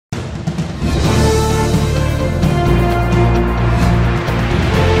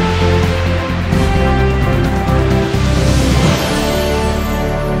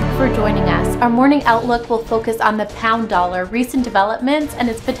Our morning outlook will focus on the pound dollar, recent developments, and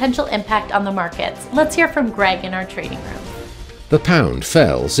its potential impact on the markets. Let's hear from Greg in our trading room. The pound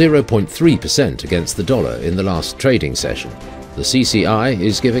fell 0.3% against the dollar in the last trading session. The CCI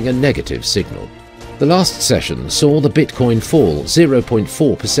is giving a negative signal. The last session saw the Bitcoin fall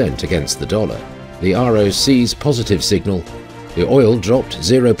 0.4% against the dollar. The ROC's positive signal. The oil dropped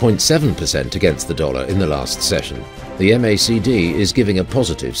 0.7% against the dollar in the last session. The MACD is giving a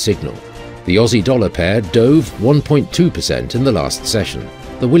positive signal. The Aussie-dollar pair dove 1.2% in the last session.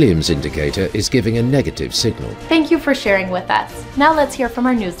 The Williams indicator is giving a negative signal. Thank you for sharing with us. Now let's hear from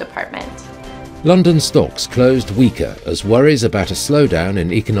our news department. London stocks closed weaker as worries about a slowdown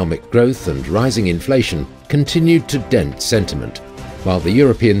in economic growth and rising inflation continued to dent sentiment, while the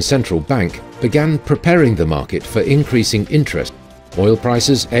European Central Bank began preparing the market for increasing interest. Oil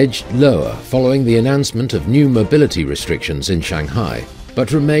prices edged lower following the announcement of new mobility restrictions in Shanghai,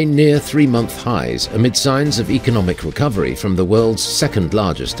 but remain near three-month highs amid signs of economic recovery from the world's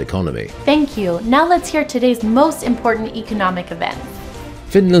second-largest economy. Thank you. Now let's hear today's most important economic events.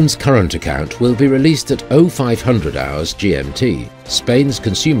 Finland's current account will be released at 0500 hours GMT, Spain's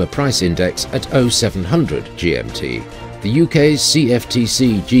Consumer Price Index at 0700 GMT, the UK's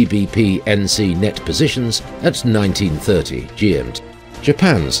CFTC GBP NC net positions at 1930 GMT.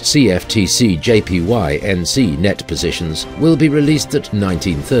 Japan's CFTC JPY NC net positions will be released at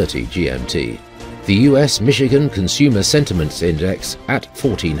 1930 GMT. The US Michigan Consumer Sentiment Index at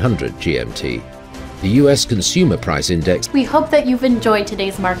 1400 GMT. The US Consumer Price Index. We hope that you've enjoyed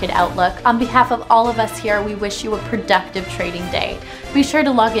today's market outlook. On behalf of all of us here, we wish you a productive trading day. Be sure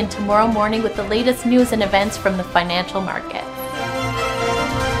to log in tomorrow morning with the latest news and events from the financial markets.